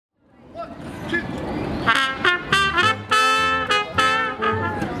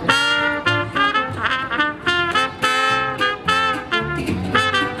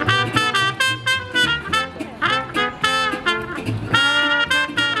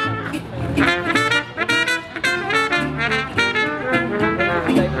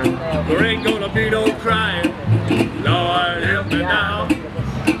no crying. Lord, help me now.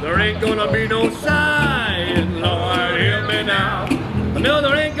 There ain't gonna be no sighing. Lord, help me now. No,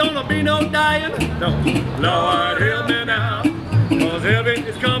 there ain't gonna be no dying. No, Lord, help me now. Cause heaven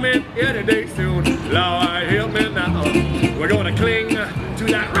is coming any day soon. Lord, help me now. We're gonna cling to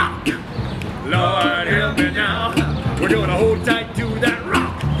that rock. Lord, help me now. We're gonna hold tight to that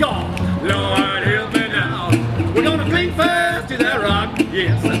rock, y'all. Lord, help me now. We're gonna cling fast to that rock.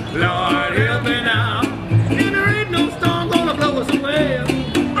 Yes, Lord, help me now. And there ain't no storm gonna blow us away.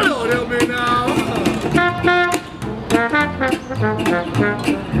 Lord, help me now.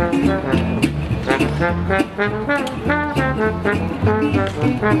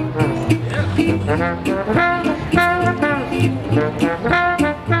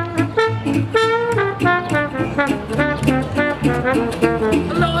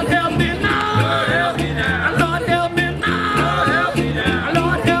 Lord, help me now. Lord, help me now. Lord, help me now. Lord, help me now.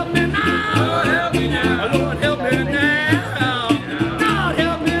 Lord, help me now. Lord, help me now. Lord,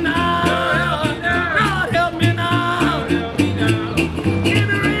 help me now. Lord, help me now. Lord, help me now. And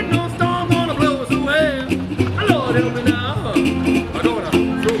there ain't no storm gonna blow us away. Lord, help me now. I'm gonna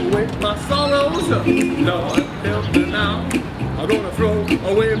throw away my sorrows. Lord, help me now. I'm gonna throw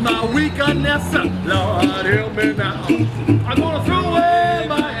away my weakness. Lord, help me now. I'm gonna throw